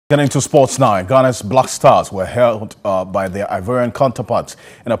Getting to sports now, Ghana's Black Stars were held by their Ivorian counterparts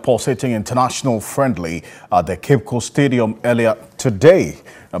in a pulsating international friendly at the Cape Cote Stadium earlier today.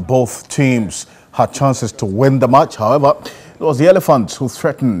 Both teams had chances to win the match. However, it was the Elephants who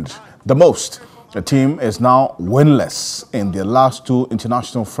threatened the most. The team is now winless in their last two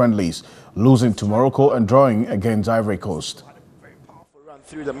international friendlies, losing to Morocco and drawing against Ivory Coast. Run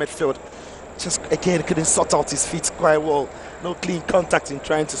through the midfield. Just again couldn't sort out his feet quite well. No clean contact in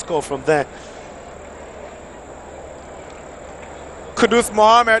trying to score from there. Kudus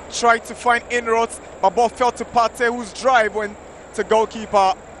Mohamed tried to find inroads, but ball fell to Pate, whose drive went to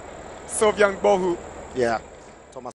goalkeeper Sylvian Bohu. Yeah.